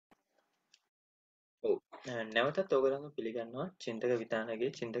ඔව්. නැවතත් ඔයගොල්ලන්ව පිළිගන්නවා චින්තක විතානගේ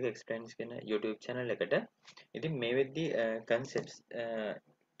චින්තක එක්ස්පීරියන්ස් කියන YouTube channel එකට. ඉතින් මේ වෙද්දී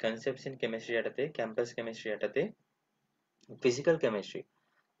concepts in chemistry යටතේ campus chemistry යටතේ physical chemistry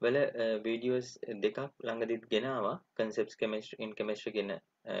වල වීඩියෝස් දෙකක් ළඟදිත් ගෙනාවා concepts chemistry in chemistry කියන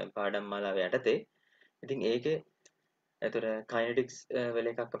පාඩම් මාලාව යටතේ. ඉතින් ඒකේ එතකොට kinetics වල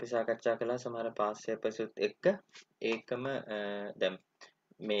එකක් අපි සාකච්ඡා කළා සමහර past papers එක්ක ඒකම දැන්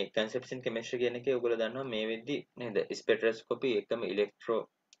මේ concepts in chemistry කියන එකේ ඔයගොල්ලෝ දන්නවා මේ වෙද්දි නේද spectroscopy එකම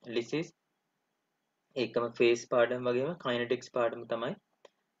electrolysis එකම phase පාඩම වගේම kinetics පාඩම තමයි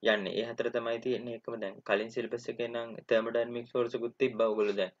යන්නේ. ඒ හතර තමයි තියෙන්නේ එකම දැන් කලින් syllabus එකේ නම් thermodynamics course එකකුත් තිබ්බා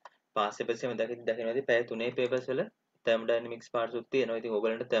ඔයගොල්ලෝ දැන් past papers එකම දකිනවාදී පැය 3 papers වල thermodynamics parts උත් තියෙනවා. ඉතින්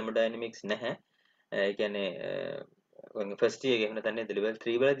ඔයගොල්ලන්ට thermodynamics නැහැ. ඒ කියන්නේ ෆස්ට් ඉයර් එකේ එහෙම නැත්නම් නේද level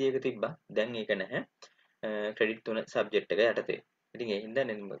 3 වලදී ඒක තිබ්බා. දැන් ඒක නැහැ. ක්‍රෙඩිට් 3 සබ්ජෙක්ට් එක යටතේ. ඉතින් ඒ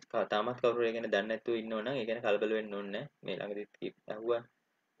හින්දා තාමත් කවුරු ඒ ගැන දන්නේ නැතුව ඉන්නෝ නම් ඒ ගැන කලබල වෙන්න ඕනේ නැහැ. මේ ළඟදිත් ඇහුවා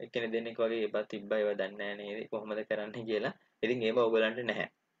එක්කෙනෙක් දෙන්නෙක් වගේ ඒවා තිබ්බා ඒවා දන්නේ නැහැ නේද කොහොමද කරන්නේ කියලා. ඉතින් ඒව ඔයගලන්ට නැහැ.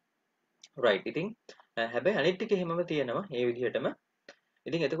 right. ඉතින් හැබැයි අනිත් ටික එහෙමම තියෙනවා ඒ විදිහටම.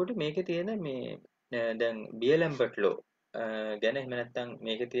 ඉතින් එතකොට මේකේ තියෙන මේ දැන් BLM law ගැන එහෙම නැත්නම්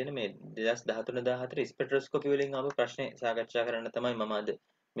මේකේ තියෙන මේ 2013 14 ස්පෙක්ට්‍රොස්කෝපි වලින් ආපු ප්‍රශ්නේ සාකච්ඡා කරන්න තමයි මම අද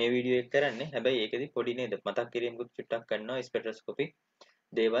මේ වීඩියෝ එක කරන්නේ. හැබැයි ඒකෙදි පොඩි නේද මතක් කිරීමකුත් චුට්ටක් කරනවා ස්පෙක්ට්‍රොස්කෝපි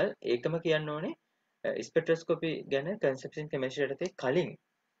දේවල්. ඒකම කියන්න ඕනේ ස්පෙක්ට්‍රොස්කෝපි ගැන කන්සෙප්ෂන් කෙමිස්ට්‍රි යටතේ කලින්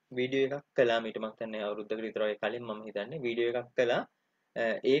වීඩියෝ එකක් කළා මීට මක් තන්නේ අවුරුද්දකට විතර වගේ කලින් මම හිතන්නේ වීඩියෝ එකක් කළා.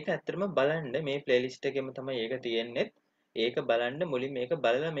 ඒක ඇත්තටම බලන්න මේ ප්ලේලිස්ට් එකෙම තමයි ඒක තියෙන්නේ. ඒක බලන්න මුලින් මේක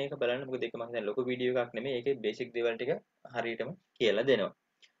බලලා මේක බලන්න මොකද ඒක මම හිතන්නේ ලොකු වීඩියෝ එකක් නෙමෙයි. ඒකේ බේසික් දේවල් ටික හරියටම කියලා දෙනවා.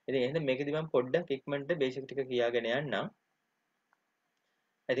 ඉතින් එහෙනම් මේකදී මම පොඩ්ඩක් ඉක්මනට බේසික් ටික කියාගෙන යන්නම්.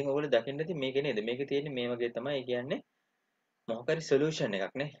 ඉතින් ඔයගොල්ලෝ දකින්න ඉතින් මේකේ නේද? මේකේ තියෙන්නේ මේ වගේ තමයි. ඒ කියන්නේ මොකක් හරි සොලියුෂන්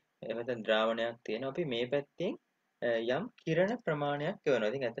එකක් නේ. එහෙම නැත්නම් ද්‍රාවණයක් තියෙනවා. අපි මේ පැත්තෙන් යම් කිරණ ප්‍රමාණයක්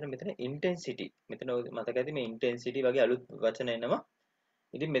කියවනවා. ඉතින් ඇත්තට මෙතන ඉන්ටෙන්සිටි. මෙතන මතක ඇති මේ ඉන්ටෙන්සිටි වගේ අලුත් වචන එනවා.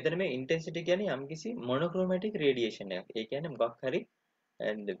 ඉතින් මෙතන මේ ඉන්ටෙන්සිටි කියන්නේ යම්කිසි මොනොක්‍රොමැටික් රේඩියේෂන් එකක්. ඒ කියන්නේ මොකක් හරි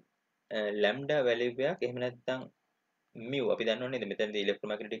ලැම්ඩා වැලියු එකක් එහෙම නැත්නම් mu අපි දන්නව නේද මෙතනදී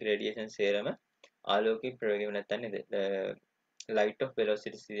ඉලෙක්ට්‍රොමැග්නටික් රේඩියේෂන් සේරම ආලෝකීය ප්‍රවේගය නැත්නම් නේද light of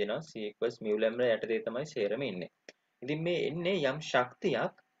velocity තියෙනවා c equals mu lambda යටතේ තමයි සේරම ඉන්නේ. ඉතින් මේ එන්නේ යම්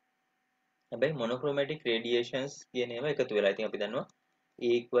ශක්තියක් හැබැයි මොනොක්‍රොමැටික් රේඩියේෂන්ස් කියන ඒවා එකතු වෙලා. ඉතින් අපි දන්නවා E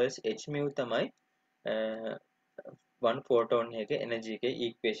equals h mu තමයි one photon එකේ එනර්ජි එකේ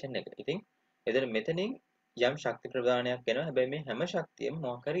ඉක්වේෂන් එක. ඉතින් එතන මෙතනින් යම් ශක්ති ප්‍රදානයක් එනවා. හැබැයි මේ හැම ශක්තියම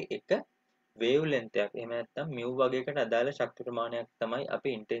මොකක් හරි එක වේව් ලෙන්ත් එකක්. එහෙම නැත්නම් mu වගේකට අදාළ ශක්ති ප්‍රමාණයක් තමයි අපි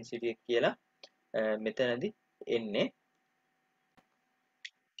ඉන්ටෙන්සිටි එක කියලා මෙතනදී එන්නේ.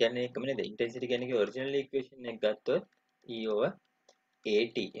 කියන්නේ ඒකම නේද? ඉන්ටෙන්සිටි කියන එකේ ඔරිජිනල් ඉක්වේෂන් එක ගත්තොත් E over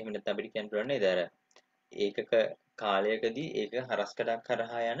AT. එහෙම නැත්නම් අපිට කියන්න පුළුවන් නේද? අර ඒකක කාලයකදී ඒක හරස්කඩක්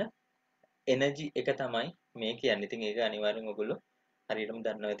කරහා යන එනර්ජි එක තමයි මේ කියන්නේ. ඉතින් ඒක අනිවාර්යෙන් ඔයගොල්ලෝ හරියටම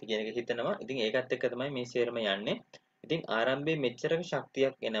දන්නවා ඇති කියන එක හිතනවා. ඉතින් ඒකත් එක්ක තමයි මේ සේරම යන්නේ. ඉතින් ආරම්භයේ මෙච්චරක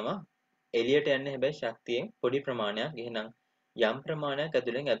ශක්තියක් එනවා. එළියට යන්නේ හැබැයි ශක්තියෙන් පොඩි ප්‍රමාණයක්. එහෙනම් යම් ප්‍රමාණයක්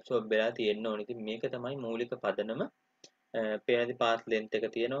ඇතුලෙන් ඇබ්සෝබ් වෙලා තියෙන්න ඕනේ. ඉතින් මේක තමයි මූලික පදනම. පේනදී පාත් ලෙන්ත් එක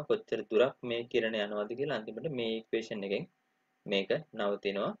තියෙනවා. කොච්චර දුරක් මේ කිරණ යනවාද කියලා අන්තිමට මේ ඉක්වේෂන් එකෙන් මේක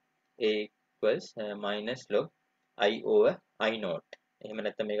නවතිනවා. A equals minus log I over I naught. එහෙම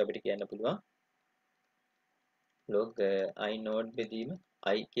නැත්නම් මේක අපිට කියන්න පුළුවන් log I naught බෙදීම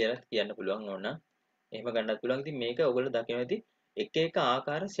I කියලා කියන්න පුළුවන් ඕනනම්. එහෙම ගන්නත් පුළුවන්. ඉතින් මේක ඔයගොල්ලෝ දකිනවා ඇති එක එක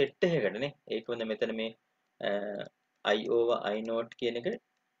ආකාර සෙට් එකකට නේ. ඒකවල මෙතන මේ I over I naught කියන එක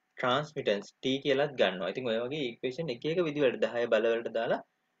transmittance T කියලාත් ගන්නවා. ඉතින් ඔය වගේ ඉක්වේෂන් එක එක විදිහට 10 බලවලට දාලා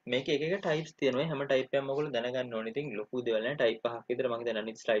මේක එක එක ටයිප්ස් තියෙනවා. හැම ටයිප් එකක්ම ඔයගොල්ලෝ දැනගන්න ඕනේ. ඉතින් ලොකු දේවල් නෑ ටයිප් 5ක් විතර මම හිතන්නේ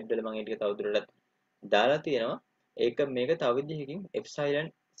අනිත් ස්ලයිඩ් වල මම ඒ ටික තවදුරටත් දාලා තියෙනවා. ඒක මේක තව විදිහකින් epsilon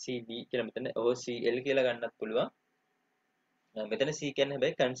CB කියලා මෙතන OCL කියලා ගන්නත් පුළුවන්. මෙතන C කියන්නේ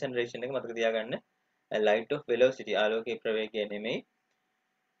හැබැයි concentration එක මතක තියාගන්න. light of velocity ආලෝකයේ ප්‍රවේගය නෙමෙයි.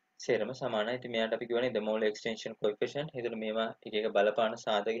 සේරම සමානයි. ඉතින් මෙයාට අපි කියවනේ the mole extension coefficient. ඒතර මේවා එක එක බලපාන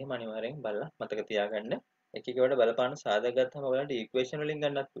සාධක එහෙම අනිවාර්යෙන් බලලා මතක තියාගන්න. එක එක වල බලපාන සාධක ගත්තම ඔයාලට ඉක්වේෂන් වලින්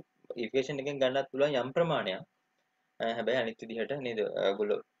ගන්නත් ඉක්වේෂන් එකෙන් ගන්නත් පුළුවන් යම් ප්‍රමාණයක්. හැබැයි අනිත් විදිහට නේද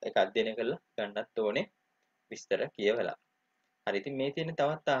ඔයගොල්ලෝ ඒක අධ්‍යයනය කරලා ගන්නත් ඕනේ විස්තර කියවලා. හරි. ඉතින් මේ තියෙන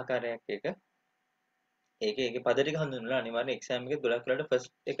තවත් ආකාරයක් එක. ඒකේ පද ටික හඳුන්වලා අනිවාර්යෙන් එක්සෑම් එකේ 12 වලට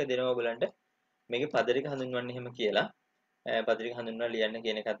ෆස්ට් එක දෙනවා ඔයගලන්ට. මේකේ පද ටික හඳුන්වන්නේ එහෙම කියලා. පද ටික හඳුන්වලා ලියන්න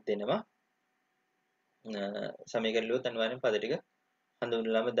කියන එකක් දෙනවා. සමීකරණ ලියුවොත් අනිවාර්යෙන් පද ටික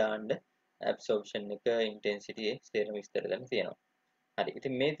හඳුන්වලාම දාන්න absorption එක intensity එක සේරම විස්තර දැන් තියෙනවා. හරි.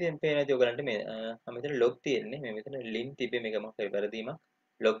 ඉතින් මේ තියෙන පේනදී ඔයගලන්ට මේ මම මෙතන log තියෙන්නේ. මේ මෙතන lin තිබ්බේ මේක මොකක්ද වැරදීමක්.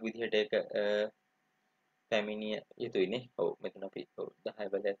 log විදිහට ඒක පැමිණිය යුතුයිනේ. ඔව් මෙතන අපි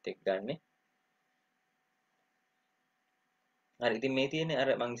 10 බලයත් එක්ක ගන්නෙ. හරි ඉතින් මේ තියෙන්නේ අර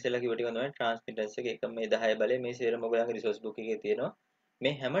මං ඉස්සෙල්ලා කිව්ව ටික තමයි ට්‍රාන්ස්මිටර්ස් එක එක මේ 10 බලය මේ සේරම ඔයගොල්ලන්ගේ රිසෝස් බුක් එකේ තියෙනවා.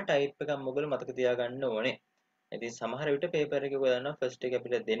 මේ හැම ටයිප් එකක්ම ඔයගොල්ලෝ මතක තියාගන්න ඕනේ. ඉතින් සමහර විට පේපර් එකේ ඔයගොල්ලෝ දන්නවා ෆස්ට් එක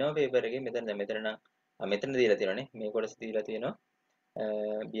අපිට දෙනවා පේපර් එකේ මෙතන නම් මෙතන දීලා තියෙනවානේ. මේ කොටස දීලා තියෙනවා.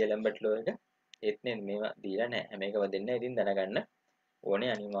 BLM බට්ලෝ එක. ඒත් නේ මේවා දීලා නැහැ. හැම එකම දෙන්න. ඉතින් දැනගන්න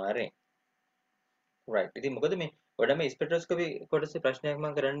ඕනේ අනිවාර්යෙන්. right. ඉතින් මොකද මේ ඔයාලා මේ ස්පෙක්ට්‍රොස්කෝපි කොටසේ ප්‍රශ්නයක්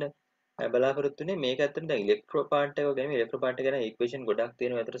මම කරන්න බලාපොරොත්තු වෙන්නේ මේක ඇත්තටම දැන් ඉලෙක්ට්‍රෝ පාර්ට් එක ගැන ඉලෙක්ට්‍රෝ පාර්ට් එක ගැන ඉක්වේෂන් ගොඩක්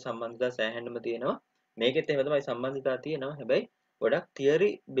තියෙනවා. ඒතර සම්බන්ධතා සෑහෙන්නම තියෙනවා. මේකෙත් එහෙම තමයි සම්බන්ධතා තියෙනවා. හැබැයි ගොඩක් තියරි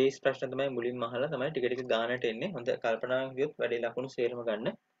බේස් ප්‍රශ්න තමයි මුලින්ම අහලා තමයි ටික ටික ගානට එන්නේ. හොඳ කල්පනාවෙන් ගියොත් වැඩි ලකුණු සේරම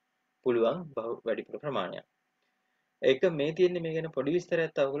ගන්න පුළුවන් වැඩිපුර ප්‍රමාණයක්. ඒක මේ තියෙන්නේ මේ ගැන පොඩි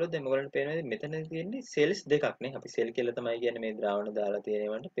විස්තරයක් තව කළොත් දැන් ඔයගලන්ට පේනවා මෙතන තියෙන්නේ සෙල්ස් දෙකක් නේ. අපි සෙල් කියලා තමයි කියන්නේ මේ ද්‍රාවණ දාලා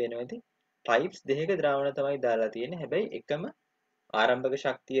තියෙනවට පේනවා ඉතින් ටයිප්ස් දෙකක ද්‍රාවණ තමයි දාලා තියෙන්නේ. හැබැයි එකම ආරම්භක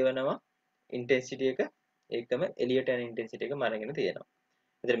ශක්තිය වෙනවා ඉන්ටෙන්සිටි එක ඒකම එළියට යන ඉන්ටෙන්සිටි එක මරගෙන තියෙනවා.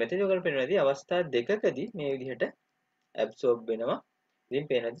 එතන මෙතන ඔයගලන්ට පේනවාදී අවස්ථා දෙකකදී මේ විදිහට ඇබ්සෝබ් වෙනවා. ඉතින්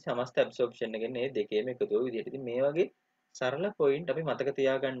පේනවාදී සමස්ත ඇබ්සෝප්ෂන් එකෙන් මේ දෙකේම එකතු වෙන විදිහට. ඉතින් මේ වගේ සරල පොයින්ට් අපි මතක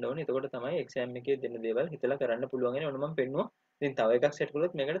තියාගන්න ඕනේ. එතකොට තමයි එක්සෑම් එකේ දෙන දේවල් හිතලා කරන්න පුළුවන් වෙන්නේ. ඔන්න මම පෙන්නුවා. ඉතින් තව එකක් සෙට්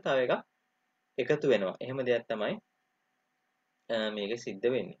කළොත් මේකට තව එකක් එකතු වෙනවා. එහෙම දෙයක් තමයි මේකේ සිද්ධ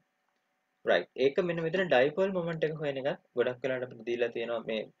වෙන්නේ. right. ඒක මෙන්න මෙතන ඩයිපෝල් මොමන්ට් එක හොයන එක ගොඩක් වෙලාවට අපිට දීලා තියෙනවා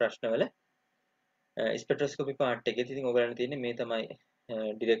මේ ප්‍රශ්නවල ස්පෙක්ට්‍රොස්කෝපි පාර්ට් එකේ. ඉතින් ඔයගලන්ට තියෙන්නේ මේ තමයි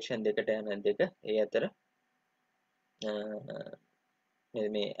ඩිරෙක්ෂන් දෙකට යන දෙක. ඒ අතර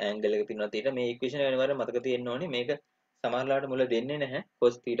මේ ඇන්ගල් එක තියෙනවා තියෙන මේ ඉක්වේෂන් අනිවාර්යෙන් මතක තියෙන්න ඕනේ. මේක සමහරලාට මුල දෙන්නේ නැහැ.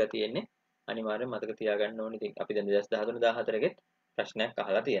 cos θ තියෙන්නේ. අනිවාර්යෙන් මතක තියාගන්න ඕනේ. ඉතින් අපි දැන් 2013 14 ගෙත් ප්‍රශ්නයක්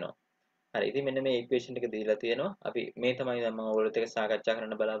අහලා තියෙනවා. හරි. ඉතින් මෙන්න මේ ඉක්වේෂන් එක දීලා තියෙනවා. අපි මේ තමයි දැන් මම ඔයගොල්ලොත් එක්ක සාකච්ඡා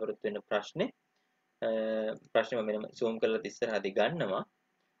කරන්න බලාපොරොත්තු වෙන ප්‍රශ්නේ. ප්‍රශ්නේ මම මෙන්න zoom කරලා ඉස්සරහදී ගන්නවා.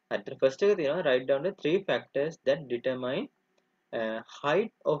 හරියට first එක තියෙනවා write down the three factors that determine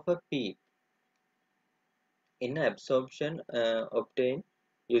height of a peak in absorption obtained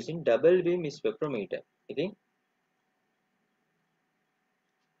using double beam spectrometer. ඉතින්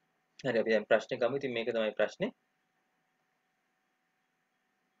හරි අපි දැන් ප්‍රශ්නේ ගමු. ඉතින් මේක තමයි ප්‍රශ්නේ.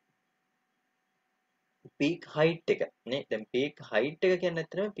 peak height එක නේ. දැන් peak height එක කියන්නේ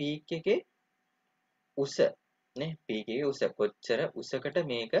ඇත්තටම peak එකේ උස නේ. peak එකේ උස කොච්චර උසකට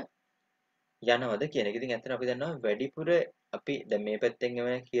මේක යනවද කියන එක. ඉතින් ඇත්තට අපි දන්නවා වැඩිපුර අපි දැන් මේ පැත්තෙන්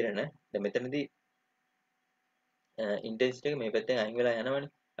එවන කිරණ දැන් මෙතනදී ඉන්ටෙන්සිටි එක මේ පැත්තෙන් අයින් වෙලා යනවනේ.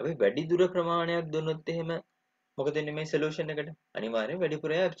 අපි වැඩි දුර ප්‍රමාණයක් දුන්නොත් එහෙම මොකද වෙන්නේ මේ සොලියුෂන් එකට? අනිවාර්යෙන්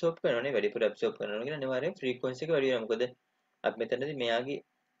වැඩිපුර ඇබ්සෝබ් කරනවානේ. වැඩිපුර ඇබ්සෝබ් කරනවා කියන්නේ අනිවාර්යෙන් ෆ්‍රීකවන්සි එක වැඩි වෙනවා. මොකද අපි මෙතනදී මෙයාගේ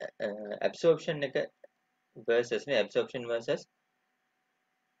ඇබ්සෝප්ෂන් එක versus නේ ඇබ්සෝප්ෂන් versus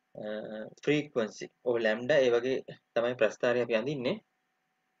ෆ්‍රීකවන්සි. ඔය ලැම්ඩා ඒ වගේ තමයි ප්‍රස්ථාරය අපි අඳින්නේ.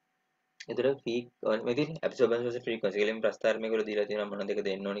 ඒතර මෙතන ඇබ්සෝබන්ස් versus ෆ්‍රීකවන්සි කියලා මේ ප්‍රස්ථාර මේගොල්ලෝ දීලා තියෙනවා මොන දෙක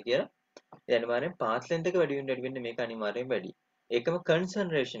දෙන්න ඕනේ කියලා. ඒ අනිවාර්යෙන් පාත් ලෙන්ත් එක වැඩි වෙන්න මේක අනිවාර්යෙන් වැඩි. ඒකම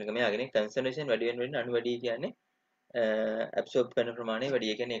කන්සන්ට්‍රේෂන් එක මෙයාගේ කන්සන්ට්‍රේෂන් වැඩි වෙන්න අණු වැඩි කියන්නේ ඇබ්සෝබ් කරන ප්‍රමාණය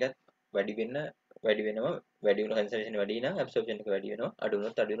වැඩි. ඒ කියන්නේ ඒකත් වැඩි වෙනවා වැඩි වෙන කන්සන්ට්‍රේෂන් වැඩි නම් ඇබ්සෝප්ෂන් එක වැඩි වෙනවා අඩු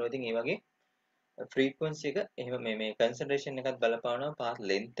වුණොත් අඩු වෙනවා. ඉතින් ඒ වගේ ෆ්‍රීකවන්සි එක එහෙම මේ කන්සන්ට්‍රේෂන් එකත් බලපානවා පාත්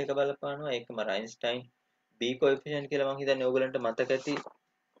ලෙන්ත් එක බලපානවා. ඒකම රයින්ස්ටයින් B කොඑෆිෂියන්ට් කියලා මම හිතන්නේ ඕගලන්ට මතක ඇති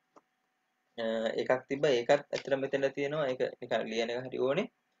එකක් තිබ්බා. ඒකත් ඇත්තට මෙතන තියෙනවා. ඒක නිකන් ලියන එක හරි ඕනේ.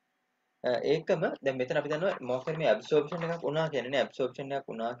 ඒකම දැන් මෙතන අපි දන්නවා මොකක් හරි මේ ඇබ්සෝප්ෂන් එකක් වුණා කියන්නේ නේ. ඇබ්සෝප්ෂන් එකක්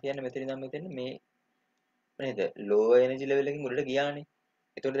වුණා කියන්නේ මෙතන ඉඳන් මෙතන මේ නේද? ලෝ එනර්ජි ලෙවල් එකකින් උඩට ගියානේ.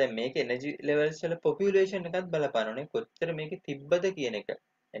 එතකොට දැන් මේක එනර්ජි ලෙවල්ස් වල පොපියුලේෂන් එකත් බලපානවානේ. කොච්චර මේකේ තිබ්බද කියන එක.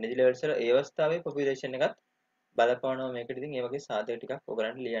 එනර්ජි ලෙවල්ස් වල ඒ අවස්ථාවේ පොපියුලේෂන් එකත් බලපානවා මේකට. ඉතින් මේ වගේ සාධක ටිකක්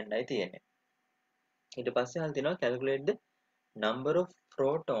ඔයගලන්ට ලියන්නයි තියෙන්නේ. ඊට පස්සේ අහලා තිනවා calculate the number of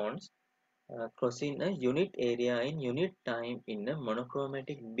protons crossing a unit area in unit time in a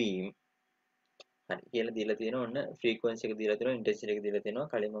monochromatic beam. හරි කියලා දීලා තියෙනවා. ඔන්න ෆ්‍රීකවන්සි එක දීලා තියෙනවා. ඉන්ටෙන්සිටි එක දීලා තියෙනවා.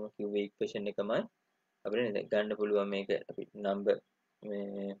 කලින් මම කිව්වේ ඉක්වේෂන් එකමයි. අපිට නේද ගන්න පුළුවන් මේක අපි නම්බර්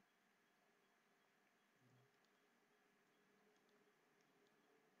මේ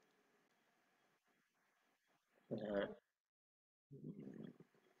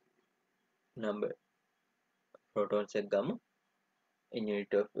number protons එක ගමු. in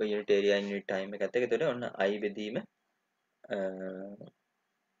unit of unit area in unit time එකත් එක්ක. එතකොට ඔන්න I බෙදීම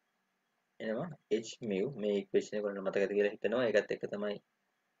එනවා h mu මේ ඉක්වේෂන් එක ඔන්න මතකද කියලා හිතනවා. ඒකත් එක්ක තමයි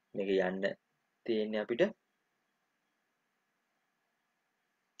මේක යන්න තියෙන්නේ අපිට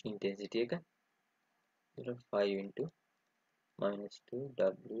intensity එක. එතකොට 5 into minus 2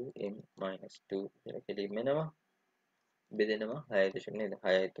 Wm minus 2 කියලා කෙලින්ම එනවා. බෙදෙනවා 6 දශම නේද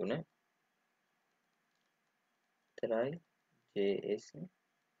 6 3 විතරයි JS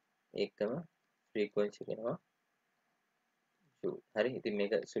එකම frequency වෙනවා Q. හරි. ඉතින්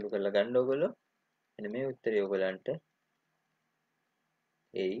මේක සුළු කරලා ගන්න ඕගොල්ලෝ. එන්න මේ උත්තරේ ඕගලන්ට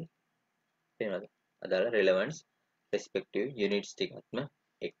එයි. පේනවද? අදාළ relevance respective units ටිකක්ම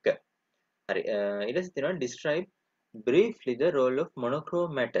එක්ක. හරි. ඊට පස්සේ තියෙනවා describe briefly the role of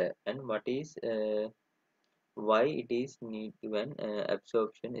monochrome matter and what is why it is need when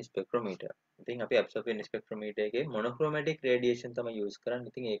absorption spectrometer. ඉතින් අපි absorption spectrometer එකේ monochromatic radiation තමයි use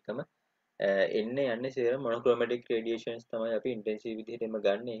කරන්නේ. ඉතින් ඒකම එන්නේ යන්නේ සේරම monochromatic radiations තමයි අපි intensive විදිහටම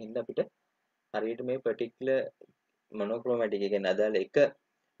ගන්න. ඒ හින්දා අපිට හරියට මේ particular monochromatic එක කියන්නේ අදාළ එක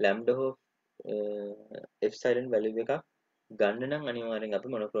lambda හෝ epsilon value එකක් ගන්න නම් අනිවාර්යෙන් අපි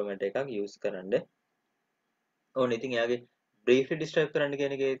monochromatic එකක් use කරන්න ඕනේ. ඉතින් එයාගේ briefly describe කරන්න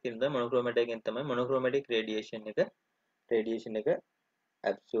කියන එකේ තියෙන monochromatic එකෙන් තමයි monochromatic radiation එක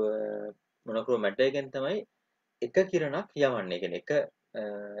monochromatic එකෙන් තමයි එක කිරණක් යවන්නේ. කියන්නේ එක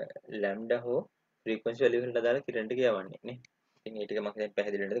lambda හෝ frequency value වලට අදාළ කිරණ ටික යවන්නේ නේ. ඉතින් ඒ ටික මම දැන්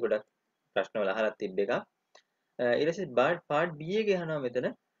පැහැදිලි වෙන්නද ගොඩක් ප්‍රශ්න වල අහලා තිබ්බ එකක්. ඊට පස්සේ part B එකේ අහනවා මෙතන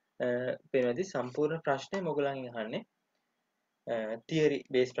පේනවාද සම්පූර්ණ ප්‍රශ්නේ මොගලන් අහන්නේ theory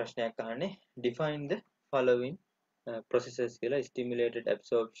based ප්‍රශ්නයක් අහන්නේ define the following processes කියලා stimulated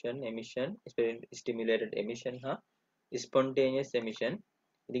absorption emission stimulated emission හා spontaneous emission.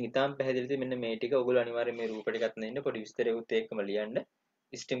 ඉතින් ඊටාම් පැහැදිලිද මෙන්න මේ ටික ඔයගොල්ලෝ අනිවාර්යයෙන් මේ රූප ටිකත් නෙන්න පොඩි විස්තරයකුත් එක්කම ලියන්න.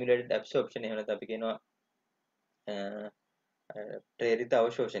 stimulated absorption එහෙම නැත්නම් අපි කියනවා ප්‍රේරිත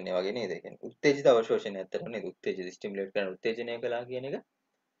අවශෝෂණය වගේ නේද? ඒ කියන්නේ උත්තේජිත අවශෝෂණය ඇත්තටම නේද? උත්තේජිත ස්ටිමුලේට් කරන උත්තේජනය කළා කියන එක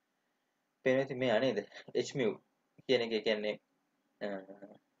පේනවා මේ නේද? hmu කියන එක කියන්නේ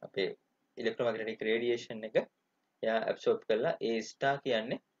අපේ ඉලෙක්ට්‍රෝමැග්නටික් රේඩියේෂන් එක එයා ඇබ්සෝර්බ් කරලා ඒ ස්ටාර්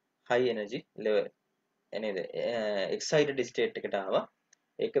කියන්නේ high energy level නේද? excited state එකට ආවා.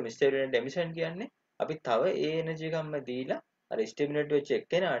 ඒකම stimulated emission කියන්නේ අපි තව ඒ එනර්ජි එකක්ම දීලා අර ස්ටිමුලේට් වෙච්ච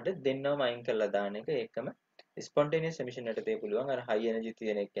එක්කෙනාට දෙන්නවම අයින් කරලා දාන එක ඒකම spontaneous emission එකට තේ පුළුවන් අර high energy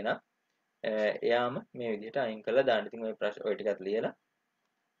තියෙන එක්කෙනා එයාම මේ විදිහට අයින් කරලා දාන්න. ඉතින් ඔය ප්‍රශ්න ඔය ටිකත් ලියලා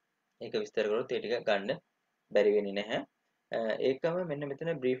ඒක විස්තර කරොත් ඒ ටික ගන්න බැරි වෙන්නේ නැහැ. ඒකම මෙන්න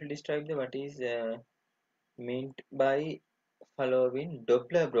මෙතන briefly describe the what is meant by following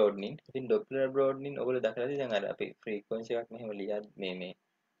Doppler broadening. ඉතින් Doppler broadening ඔයගොල්ලෝ දැකලා තියෙන දැන් අර අපි frequency එකක් මෙහෙම ලියද්දි මේ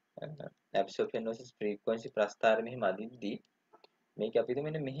absorption versus frequency ප්‍රස්ථාර මෙහෙම අදිද්දී මේක අපි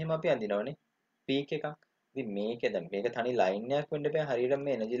මෙන්න මෙහෙම අපි අඳිනවනේ peak එකක්. ඉතින් මේක දැන් මේක තනි line එකක් වෙන්න බෑ. හරියට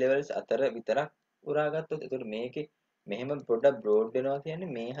මේ energy levels අතර විතරක් උරාගත්තොත් ඒකට මේකේ මෙහෙම පොඩ්ඩක් broad වෙනවා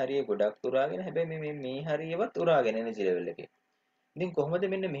කියන්නේ මේ හරිය ගොඩක් උරාගෙන හැබැයි මේ හරියවත් උරාගෙන energy level එකේ. ඉතින් කොහොමද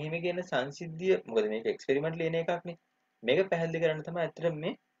මෙන්න මෙහෙම කියන සංසිද්ධිය මොකද මේක experiment ලියන එකක්නේ. මේක පැහැදිලි කරන්න තමයි ඇත්තට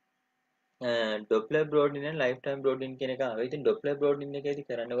මේ Doppler broadening and lifetime broadening කියන එක ආවේ. ඉතින් Doppler broadening එකේදී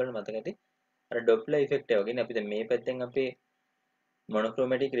කරන්න ඕගොල්ලෝ මතක ඇති අර Doppler effect එක වගේ නේ අපි දැන් මේ පැත්තෙන් අපේ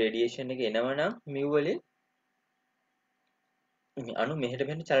monochromatic radiation එක එනවනම් mu වලින් අණු මෙහෙට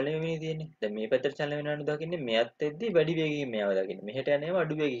මෙහෙට චලනය වෙමින් තියෙන්නේ. දැන් මේ පැත්තට චලනය වෙන අණු දකින්නේ මෙයත් එද්දි වැඩි වේගකින් මෙයාව දකින්නේ. මෙහෙට යනේම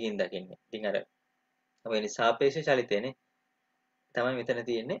අඩු වේගකින් දකින්නේ. ඉතින් අර ඔය සාපේක්ෂ චලිතයනේ තමයි මෙතන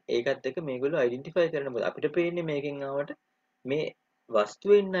තියෙන්නේ. ඒකත් එක්ක මේගොල්ලෝ අයිඩෙන්ටිෆයි කරන මොකද අපිට පේන්නේ මේකෙන් ආවට මේ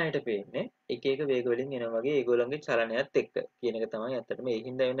වස්තුවේ ඉන්න අයට පේන්නේ එක එක වේග වලින් එනවා වගේ ඒගොල්ලන්ගේ චලනයත් එක්ක කියන එක තමයි ඇත්තටම ඒ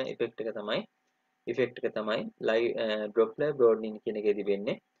හින්දා වෙන ඉෆෙක්ට් එක තමයි Doppler broadening කියන එකේදී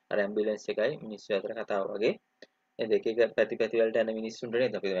වෙන්නේ. අර ඇම්බියුලන්ස් එකයි මිනිස්සු අතර කතාව වගේ. නේද? එක එක පැති වලට යන මිනිස්සුන්ට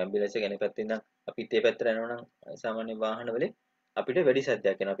නේද? අපි ඇම්බියුලන්ස් එක යන පැත්තෙන් ඉඳන් අපි ඒ පැත්තට යනවා නම් සාමාන්‍ය වාහන වලින් අපිට වැඩි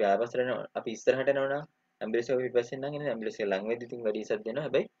සද්දයක් එනවා. අපි ආපස්සට යනවා. අපි ඉස්සරහට යනවා නම් ඇම්බියුලන්ස් එක පිටපස්සෙන් නම් එන්නේ ඇම්බියුලන්ස් එක ළඟ වෙද්දි ඉතින් වැඩි සද්ද එනවා.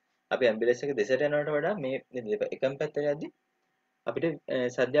 හැබැයි අපි ඇම්බියුලන්ස් එක දෙසට යනවට වඩා මේ නේද? එකම පැත්තට යද්දි අපිට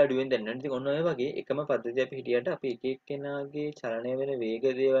සද්ද අඩුවෙන් දැනෙනවා. ඉතින් ඔන්න ඔය වගේ එකම පද්ධතිය අපි හිටියට අපි එක එක්කෙනාගේ චලනය වෙන වේග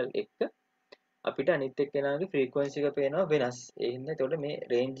දේවල් එක්ක අපිට අනිත් එක්කෙනාගේ ෆ්‍රීකවන්සි එක පේනවා වෙනස්. ඒ හින්දා ඒකට මේ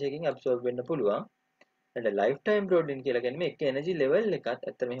රේන්ජ් එකකින් ඇබ්සෝර්බ් වෙන්න පුළුවන්. ඊට ලයිෆ් ටයිම් බ්‍රෝඩනින් කියලා කියන්නේ මේ එක එනර්ජි ලෙවල් එකත්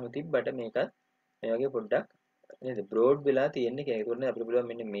ඇත්ත මෙහෙම තිබ්බට මේකත් මේ වගේ පොඩ්ඩක් නේද බ්‍රෝඩ් වෙලා තියෙන්නේ කියන එක. ඒකට අපිට පුළුවන්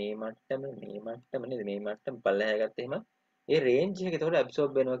මෙන්න මේ මට්ටම නේද මේ මට්ටම පල්ලෙහා ගත්ත එහෙම ඒ රේන්ජ් එක ඒකට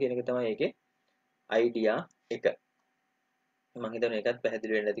ඇබ්සෝර්බ් වෙනවා කියන එක තමයි ඒකේ අයිඩියා එක. මම හිතනවා ඒකත්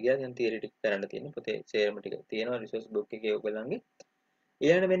පැහැදිලි වෙන්න ඇති කියලා. දැන් තියරි ටික කරන්න තියෙන්නේ පොතේ සේරම ටික තියෙනවා රිසෝස් බුක් එකේ ඔයගොල්ලන්ගේ.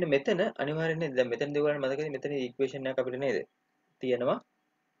 ඊළඟට මෙන්න මෙතන අනිවාර්යෙන් නේද දැන් මෙතන දෙවගන්න මතකද මෙතන ඉක්වේෂන් එකක් අපිට නේද තියෙනවා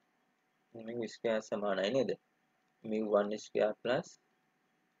mu square සමානයි නේද mu1 square plus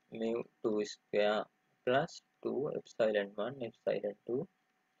mu2 square plus 2 epsilon 1 epsilon 2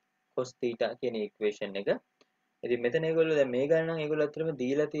 cos theta කියන ඉක්වේෂන් එක. ඉතින් මෙතන ඒගොල්ලෝ දැන් මේ ගණන් නම් ඒගොල්ලෝ අතරම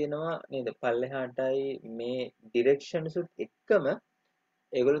දීලා තියෙනවා නේද පල්ලෙහාටයි මේ ඩිරෙක්ෂන්ස් උත් එක්කම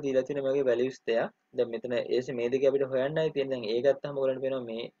ඒගොල්ලෝ දීලා තියෙන වගේ වැලියුස් දෙයක්. දැන් මෙතන ඒසේ මේ දෙක අපිට හොයන්නයි තියෙන්නේ. දැන් ඒ ගත්තාම ඔයගලන්ට පේනවා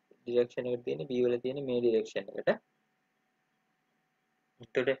මේ ඩිරෙක්ෂන් එකට තියෙන්නේ B වල තියෙන්නේ මේ ඩිරෙක්ෂන් එකට.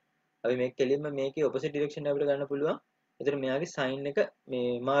 එතකොට අපි මේක කෙලින්ම මේකේ ඔපොසිට් ඩිරෙක්ෂන් අපිට ගන්න පුළුවන්. එතකොට මෙයාගේ සයින් එක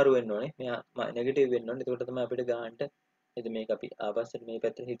මේ මාරු වෙන්න ඕනේ. මෙයා නෙගටිව් වෙන්න ඕනේ. එතකොට තමයි අපිට ගන්නට එතකොට මේක අපි ආපස්සට මේ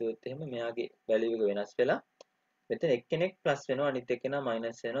පැත්තට හිතුවොත් එහෙම මෙයාගේ වැලියු එක වෙනස් වෙලා මෙතන එක්කෙනෙක් ප්ලස් වෙනවා අනිත් එක්කෙනා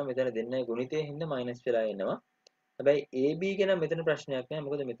මයිනස් වෙනවා. මෙතන දෙන්නගේ ගුණිතයේ හින්දා මයිනස් වෙලා එනවා. හැබැයි AB ගැන මෙතන ප්‍රශ්නයක් නැහැ.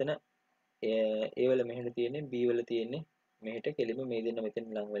 මොකද මෙතන A වල මෙහෙට තියෙන්නේ B වල තියෙන්නේ මෙහෙට කෙලිම මේ දෙන්න මෙතන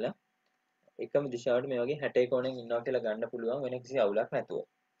ලං වෙලා එකම දිශාවට මේ වගේ 60 කෝණයෙන් ඉන්නවා කියලා ගන්න පුළුවන් වෙන කිසි අවුලක් නැතුව.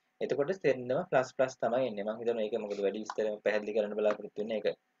 එතකොට තේරෙනවා ප්ලස් ප්ලස් තමයි එන්නේ. මම හිතනවා ඒක මොකද වැඩි විස්තරයක් පැහැදිලි කරන්න බලාපොරොත්තු වෙන්නේ.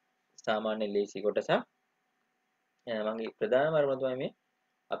 ඒක සාමාන්‍ය ලේසි කොටසක්. මගේ ප්‍රධානම අරමුණ තමයි මේ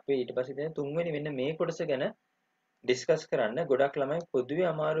අපි ඊට පස්සේ දැන් තුන්වෙනි මෙන්න මේ කොටස ගැන ඩිස්කස් කරන්න. ගොඩක් ළමයි පොදුවේ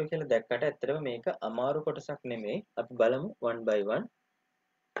අමාරුයි කියලා දැක්කට ඇත්තටම මේක අමාරු කොටසක් නෙමෙයි. අපි බලමු one by one.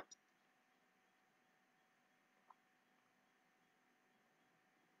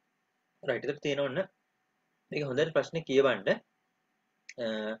 right එතකොට තියෙනවන්න මේක හොඳට ප්‍රශ්නේ කියවන්න.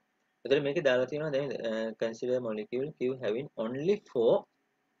 එතකොට මේකේ දාලා තියෙනවා දැන් consider molecule Q having only 4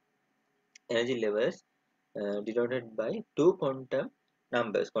 energy levels denoted by two quantum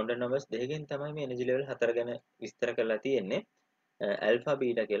numbers. Quantum numbers දෙකකින් තමයි මේ energy level හතර ගැන විස්තර කරලා තියෙන්නේ. alpha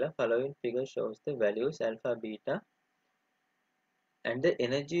beta කියලා. Following figure shows the values alpha beta and the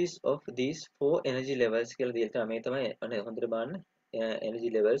energies of these four energy levels කියලා දීලා තියෙනවා. මේ තමයි අනේ හොඳට බලන්න energy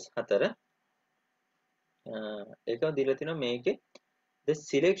levels හතර. ඒක දීලා තියෙනවා මේකේ the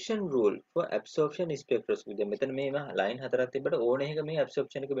selection rule for absorption spectroscopy. දැන් මෙතන මේ ලයින් හතරක් තිබ්බට ඕන එක මේ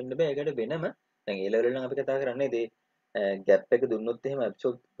absorption එක වෙන්න බෑ. ඒකට වෙනම දැන් ඒ ලෙවල් වල නම් අපි කතා කරන්නේ ඒ gap එක දුන්නොත් එහෙම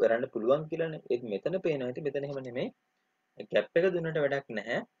absorb කරන්න පුළුවන් කියලානේ. ඒක මෙතන පේනවා. ඉතින් මෙතන එහෙම නෙමෙයි. gap එක දුන්නට වැඩක්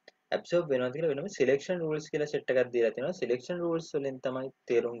නැහැ. absorb වෙනවාද කියලා වෙනම selection rules කියලා set එකක් දීලා තියෙනවා. selection rules වලින් තමයි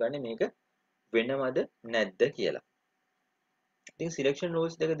තේරුම් ගන්න මේක වෙනවද නැද්ද කියලා. ඉතින් selection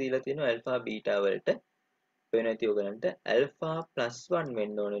rules දෙක දීලා තියෙනවා alpha beta වලට. වෙන ඇති ඔයගලන්ට alpha +1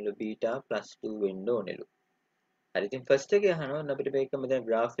 වෙන්න ඕනෙලු beta +2 වෙන්න ඕනෙලු. හරි ඉතින් ෆස්ට් එකේ අහනවා අපිට මේක මෙතන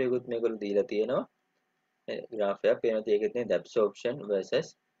graph එකකුත් මේගොල්ලෝ දීලා තියෙනවා. graph එකක් පේනවා ඒකෙත් නේ absorption versus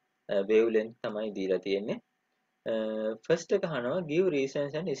wavelength තමයි දීලා තියෙන්නේ. ෆස්ට් එක අහනවා give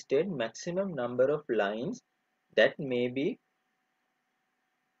reasons and state maximum number of lines that may be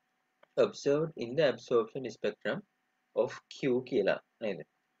observed in the absorption spectrum of Q කියලා නේද?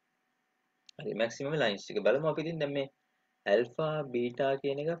 හරි maximum lines ටික බලමු අපි ඉතින් දැන් මේ alpha beta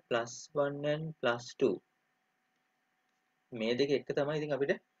කියන එක +1 and +2 මේ දෙක එක තමයි ඉතින්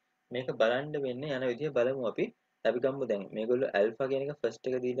අපිට මේක බලන්න වෙන්නේ යන විදිය බලමු අපි ගමු දැන් මේගොල්ලෝ alpha කියන එක first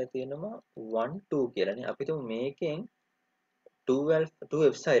එක දීලා තියෙනවා 1 2 කියලානේ අපි තුමු මේකෙන් 2 alpha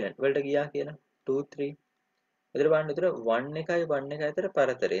 2 epsilon වලට ගියා කියලා 2 3 එතන බලන්න උතර 1 එකයි 1 එකයි අතර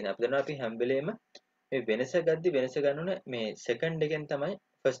පරතරේ නේ අපි දන්නවා අපි හැම වෙලේම මේ වෙනස ගද්දි වෙනස ගන්න ඕනේ මේ second එකෙන් තමයි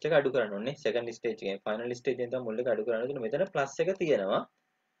first එක අඩු කරන්න ඕනේ second stage එකෙන් final stage එකෙන් තමයි මුල් එක අඩු කරන්න ඕනේ මෙතන plus එක තියෙනවා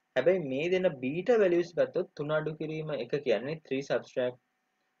හැබැයි මේ දෙන beta values ගත්තොත් 3 අඩු කිරීම 1 කියන්නේ 3 subtract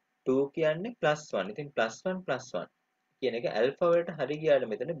 2 කියන්නේ +1. ඉතින් +1 කියන එක alpha වලට හරි ගියාට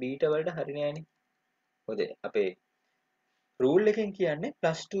මෙතන beta වලට හරි නෑනේ. මොකද අපේ rule එකෙන් කියන්නේ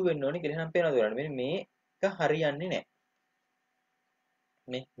 +2 වෙන්න ඕනේ කියලා නම් පේනවද ඔයාලට? මෙන්න මේක හරියන්නේ නෑ.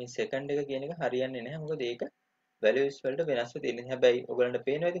 මේ second එක කියන එක හරියන්නේ නැහැ. මොකද ඒක values වලට වෙනස්ව තියෙනවා. හැබැයි ඔයගලන්ට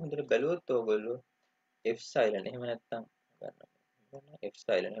පේනවා ඉතින් හොඳට බැලුවොත් ඔයගොල්ලෝ epsilon එහෙම නැත්නම් ගන්න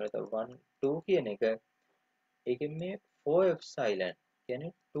epsilon එහෙම නැත්නම් 1 2 කියන එක ඒකෙන් මේ 4 epsilon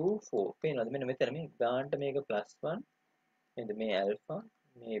කියන්නේ 2 4 පේනවද මෙන්න මෙතන මේ ගානට මේක +1 නේද මේ alpha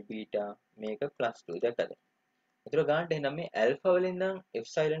මේ beta මේක +2 දැක්කද? ඒතර ගානට එහෙනම් මේ alpha වලින් නම්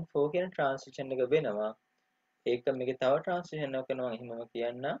epsilon 4 කියන transition එක වෙනවා. ඒක මේකේ තව transition එකක් කරනවා එහෙමම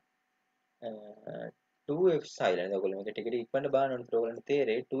කියන්න 2 epsilon. ඔයගොල්ලෝ මේක ටික ටික ඉක්මනට බලන්න ඕනේ. ඔයගොල්ලන්ට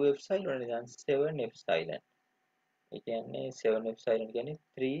තේරෙයි 2 epsilon නිකන් 7 epsilon. ඒ කියන්නේ 7 epsilon කියන්නේ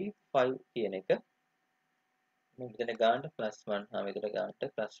 3 5 කියන එක. මෙතන ගානට +1 මෙතන ගානට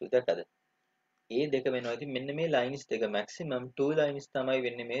 +2 දැක්කද? ඒ දෙක වෙනවා. ඉතින් මෙන්න මේ lines දෙක maximum 2 lines තමයි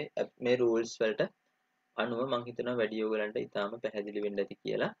වෙන්නේ මේ rules වලට අනුව මම හිතනවා වැඩි ඔයගලන්ට ඉතාලම පැහැදිලි වෙන්න ඇති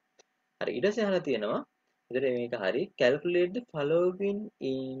කියලා. හරි ඊට පස්සේ අහලා තියෙනවා. ඉතින් මේක හරි calculate the following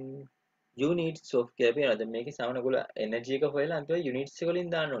in units of කියලා කියනවා. දැන් මේකේ සාමාන්‍ය ඔයගොල්ලෝ energy එක හොයලා අන්තිමට units එක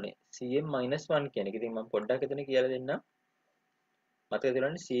වලින් දාන්න ඕනේ. Cm-1 කියන එක. ඉතින් මම පොඩ්ඩක් එතන කියලා දෙන්නම්. මතක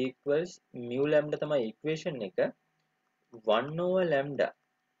තියාගන්න C equals mu lambda තමයි equation එක 1 over lambda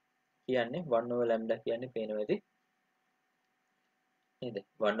කියන්නේ 1 over lambda කියන්නේ පේනවා ඇති නේද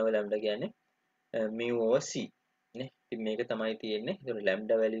 1 over lambda කියන්නේ mu over c නේ ඉතින් මේක තමයි තියෙන්නේ ඒතකොට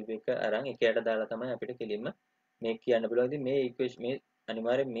lambda value එක අරන් එකයට දාලා තමයි අපිට කෙලින්ම මේක කියන්න පුළුවන් ඉතින් මේ equation මේ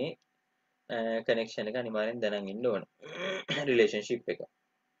අනිවාර්යෙන් මේ connection එක අනිවාර්යෙන් දැනන් ඉන්න ඕන relationship එක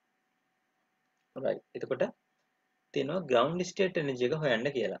right එතකොට තියෙනවා ground state energy එක හොයන්න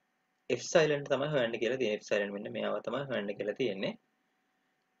කියලා epsilon තමයි හොයන්න කියලා තියෙන්නේ epsilon මෙන්න මෙයාව තමයි හොයන්න කියලා තියෙන්නේ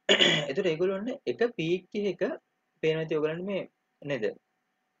එතකොට ඒගොල්ලොන්ට එක peak එක පේනවා ඉතින් ඔයගලන්ට මේ නේද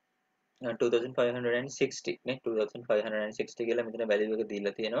 2560 නේ 2560 කියලා මෙතන value එක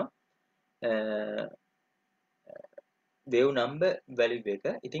දීලා තියෙනවා wave number value එක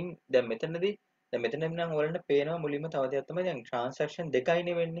ඉතින් දැන් මෙතනදී දැන් මෙතන නම් ඔයගලන්ට පේනවා මුලින්ම තව දෙයක් තමයි දැන් transaction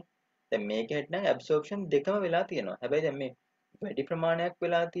දෙකයිනේ වෙන්නේ දැන් මේකෙත් නම් absorption දෙකම වෙලා තියෙනවා හැබැයි දැන් මේ වැඩි ප්‍රමාණයක්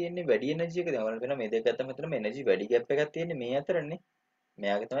වෙලා තියෙන්නේ වැඩි එනර්ජි එක දැන් ඔයාලට පේනවා මේ දෙක ගත්තම මෙතන එනර්ජි වැඩි ગેප් එකක් තියෙන්නේ මේ අතරනේ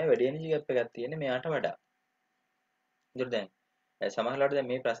මෙයාගේ තමයි වැඩි එනර්ජි ગેප් එකක් තියෙන්නේ මෙයාට වඩා ඒකට දැන් සමහරවිට දැන්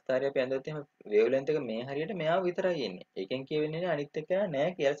මේ ප්‍රස්ථාරය අපි ඇඳුවත් එහෙම වේව් ලෙන්ත් එක මේ හරියට මෙයාව විතරයි එන්නේ ඒකෙන් කියවෙන්නේ අනිත් එක නෑ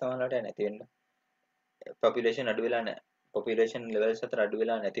කියලා සමහරවිට නැති වෙන්න population අඩු වෙලා නැහැ population levels අතර අඩු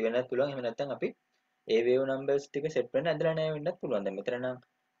වෙලා නැති වෙන්නත් පුළුවන් එහෙම නැත්නම් අපි ඒ wave numbers ටික set වෙන්න ඇදලා නැහැ වෙන්නත් පුළුවන් දැන් මෙතන නම්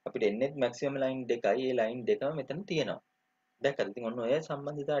අපිට එන්නේ maximum line දෙකයි ඒ line දෙකම මෙතන තියෙනවා දැක්කද ඉතින් ඔන්න ඔය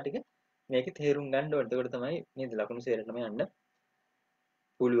සම්බන්ධතාව ටික මේකේ තේරුම් ගන්න ඕනේ එතකොට තමයි නේද ලකුණු සේරටම යන්න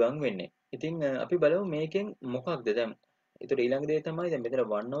පුළුවන් වෙන්නේ ඉතින් අපි බලමු මේකෙන් මොකක්ද දැන් ඒතර ඊළඟ දේ තමයි දැන් මෙතන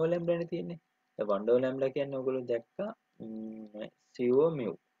 1 over lambda නේ තියෙන්නේ දැන් 1 over lambda කියන්නේ ඔයගොල්ලෝ දැක්කා CO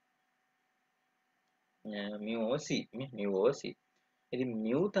mu mu over c mu over c ඉතින්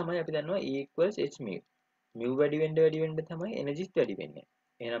mu තමයි අපි දන්නවා E equals h mu mu වැඩි වෙන්න තමයි එනර්ජිස් වැඩි වෙන්නේ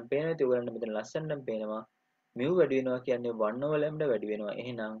එහෙනම් පේනවා ඉතින් ඔයගලන්ට මෙතන ලස්සනට පේනවා mu වැඩි වෙනවා කියන්නේ 1 over lambda වැඩි වෙනවා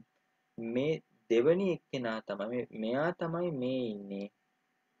එහෙනම් මේ දෙවෙනි එක්කෙනා තමයි මෙයා තමයි මේ ඉන්නේ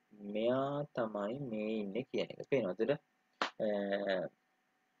මෙයා තමයි මේ ඉන්නේ කියන එක පේනවද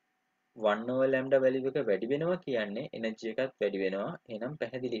 1 over lambda value එක වැඩි වෙනවා කියන්නේ එනර්ජි එකත් වැඩි වෙනවා එහෙනම්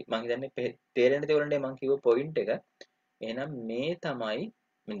පැහැදිලි මම හිතන්නේ තේරෙන්න තේරෙන්නේ මම කිව්ව පොයින්ට් එක එහෙනම් මේ තමයි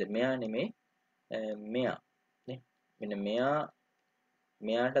මෙන්න මෙයා නෙමේ මෙයා නේ මෙන්න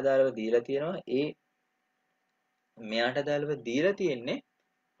මෙයාට අදාළව දීලා තියෙනවා ඒ මෙයාට අදාළව දීලා තියෙන්නේ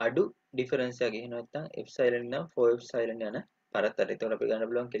අඩු ඩිෆරන්ස් එකක් එහෙම නැත්නම් epsilon ඉඳන් 4 epsilon යන පරතරය. ඒතකොට අපි ගන්න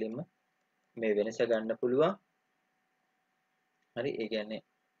පුළුවන් කෙලින්ම මේ වෙනස ගන්න පුළුවන්. හරි ඒ කියන්නේ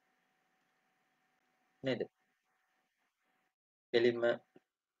නේද? කෙලින්ම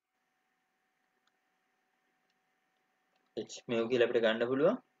h mu කියලා අපිට ගන්න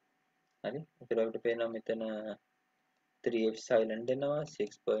පුළුවන්. හරි. ඒතකොට අපිට පේනවා මෙතන 3 epsilon දෙනවා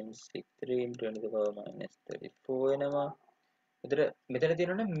 6.63 into 10 to the power minus 34 එනවා. ඒතර මෙතන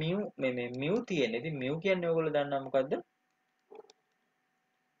තියෙනවනේ mu මේ mu තියෙන්නේ. ඉතින් mu කියන්නේ ඔයගොල්ලෝ දන්නා මොකද්ද?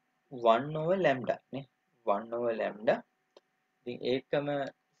 1 over lambda නේ 1 over lambda ඉතින් ඒකම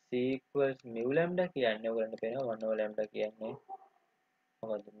c equals mu lambda කියන්නේ ඔයගලන්ට පේනවා 1 over lambda කියන්නේ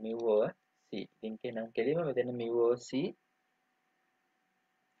මොකද්ද mu over c ඉතින් කියනම් කෙලිම මෙතන mu over c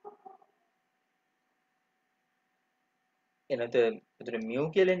එනත මෙතන mu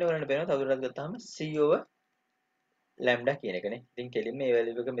කියලා එන්නේ ඔයගලන්ට පේනවා තවදුරටත් ගත්තාම c over lambda කියන එකනේ ඉතින් කෙලිම මේ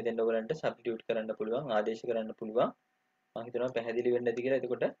වැලියු එක මෙතෙන් ඔයගලන්ට සබ්ස්ටිටියුට් කරන්න පුළුවන් ආදේශ කරන්න පුළුවන් මම හිතනවා පැහැදිලි වෙන්න ඇති කියලා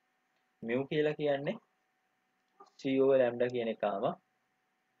එතකොට mu කියලා කියන්නේ c over lambda කියන එක ආවා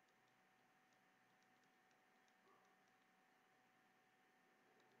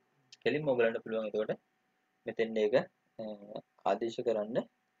කෙලින්ම ඔයගලන්ට පුළුවන් එතකොට මෙතෙන් ඒක ආදේශ කරන්න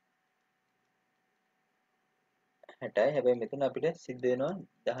 60යි හැබැයි මෙතන අපිට සිද්ධ වෙනවා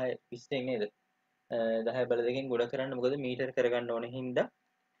 10 20න් නේද 10 බල දෙකෙන් ගුණ කරන්න මොකද මීටර් කරගන්න ඕන හින්දා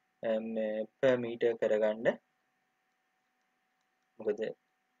per meter කරගන්න මොකද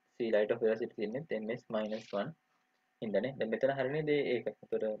c light of velocity තියෙන්නේ ms -1 හින්දානේ දැන් මෙතන හරිනේ දේ ඒක.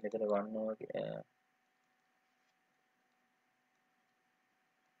 ඒතර මෙතන 1 over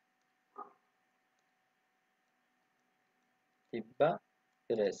තිබ්බා.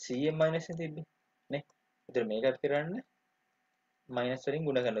 ඒතර cm minus එක තිබ්බේ නේ. ඒතර මේක අපි කරන්නේ මයිනස් වලින්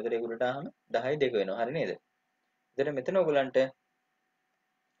ගුණ කරනවා. ඒතර ඒක උඩට ආවම 10යි 2 වෙනවා. හරි නේද? ඒතර මෙතන ඔයගලන්ට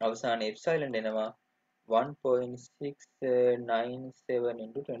අවසානයේ epsilon එනවා 1.697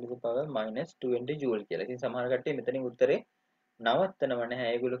 into 10 to the power minus 20 joule කියලා. ඉතින් සමහර කට්ටිය මෙතනින් උත්තරේ නවත්තනව නැහැ.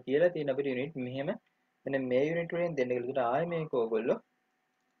 ඒගොල්ලෝ කියලා තියෙන අපිට යුනිට් මෙහෙම මෙන්න මේ යුනිට් වලින් දෙන්න කියලා. ඒකට ආයෙ මේක ඕගොල්ලෝ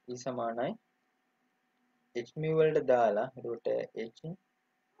E සමානයි h mu වලට දාලා ඒකට h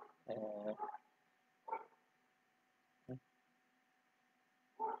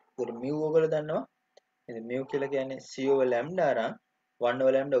ඒකට mu ඔයගොල්ලෝ දන්නවා. ඉතින් mu කියලා කියන්නේ c over lambda අරන් 1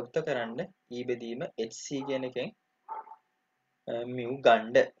 over lambda උක්ත කරන්න e බෙදීම hc කියන එකෙන් mu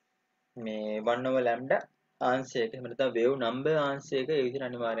ගන්න මේ 1 over lambda ආංශයක එහෙම නැත්නම් wave number ආංශයක ඒ විදිහට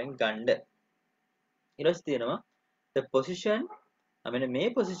අනිවාර්යෙන් ගන්න. ඊට පස්සේ තියෙනවා the position මෙන්න මේ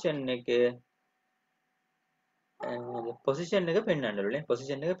position එකේ position එක පෙන්වන්න ඕනේ.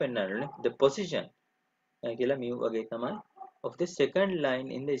 position එක පෙන්වන්න ඕනේ. the position කියලා mu වගේ තමයි of the second line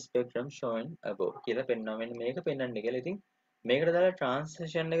in the spectrum shown above කියලා පෙන්නනවා. මෙන්න මේක පෙන්වන්න කියලා. ඉතින් මේකට දාලා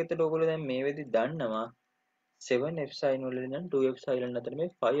transition එක එතකොට ඔයගොල්ලෝ දැන් මේ වෙදි දන්නවා 7 epsilon වල ඉඳන් 2 epsilon අතර මේ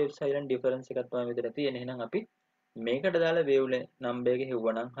 5 epsilon difference එකක් තමයි මෙතන තියෙන්නේ. එහෙනම් අපි මේකට දාලා wave number එක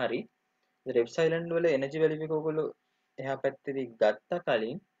හෙව්වනම් හරි. ඉතින් epsilon වල energy value එක ඔයගොල්ලෝ එහා පැත්තේදී ගත්ත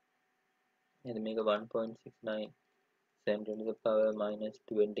කලින් නේද මේක 1.69 10 to the power minus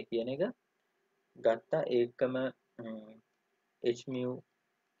 20 කියන එක ගත්තා ඒකම h mu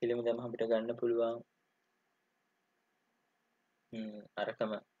පිළිම දැම්ම අපිට ගන්න පුළුවන්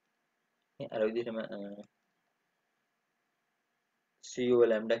අරකම අර විදිහටම CO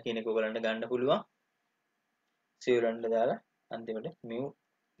lambda කියන එක ඔයගලන්ට ගන්න පුළුවන් CO lambda දාලා අන්තිමට mu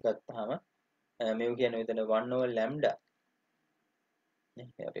ගත්තාම mu කියන්නේ මෙතන 1 over lambda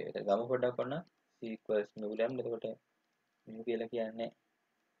නේ අපි ඒක ගමු පොඩ්ඩක් ඔන්න C equals mu lambda එතකොට mu කියලා කියන්නේ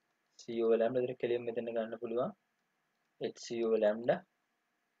CO lambda විතර කෙලින් මෙතන ගන්න පුළුවන් HCO lambda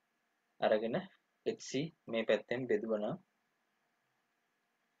අරගෙන HC මේ පැත්තෙන් බෙදුවනම්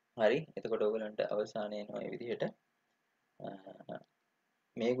හරි එතකොට ඔයගලන්ට අවසානයේ එනවා මේ විදිහට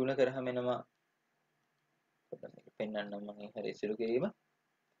මේ ගුණ කරාම එනවා මේක පෙන්වන්නම් මම හරි ඉසුරු කිරීම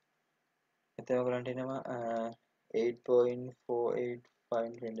එතකොට ඔයගලන්ට එනවා 8.485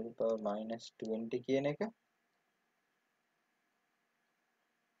 10 to the power minus 20 කියන එක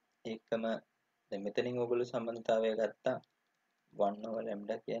ඒකම දැන් මෙතනින් ඔයගොල්ලෝ සම්බන්ධතාවය ගත්තා 1 over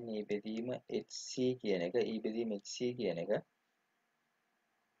lambda කියන්නේ e බෙදීම hc කියන එක e බෙදීම hc කියන එක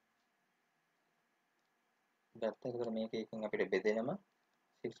ගත්තා එතකොට මේක එකෙන් අපිට බෙදෙනවා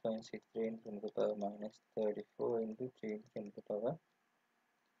 6.63 into 10 to the power minus 34 into 3 into 10 to the power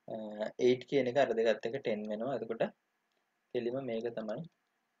 8 කියන එක අර දෙකත් එක 10 වෙනවා. එතකොට කෙලිම මේක තමයි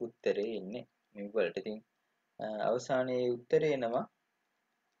උත්තරේ ඉන්නේ මේ වලට. ඉතින් අවසානයේ උත්තරේ එනවා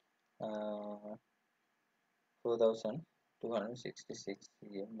 4266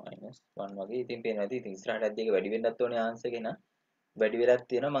 cm minus 1 වගේ. ඉතින් පේනවා ඉතින් ඉස්සරහට අද්දේක වැඩි වෙන්නත් ඕනේ ආන්සර් එක නා. වැඩි වෙලක්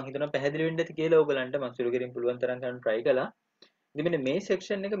තියෙනවා. මම හිතනවා පැහැදිලි වෙන්න ඇති කියලා ඕගලන්ට මම සුළු කිරීම පුළුවන් තරම් කරන්න try කළා. ඉතින් මෙන්න මේ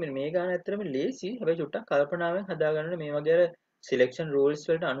section එක මෙන්න මේ ගාන ඇත්තටම ලේසි. හැබැයි චුට්ටක් කල්පනාවෙන් හදා ගන්න මේ වගේ අර selection rules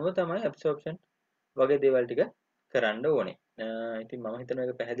වලට අනුව තමයි absorption වගේ දේවල් ටික කරන්න ඕනේ. ඉතින් මම හිතනවා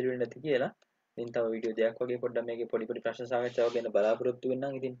ඒක පැහැදිලි වෙන්න ඇති කියලා. ඉතින් තව වීඩියෝ දෙකක් වගේ පොඩ්ඩක් මේකේ පොඩි පොඩි ප්‍රශ්න සාකච්ඡාවක් ගැන බලාපොරොත්තු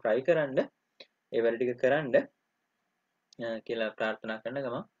වෙන්නම්. ඉතින් try කරන්න ඒ වැඩ ටික කරන්න කියලා ප්‍රාර්ථනා කරන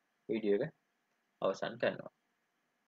ගමන් වීඩියෝ එක අවසන් කරනවා.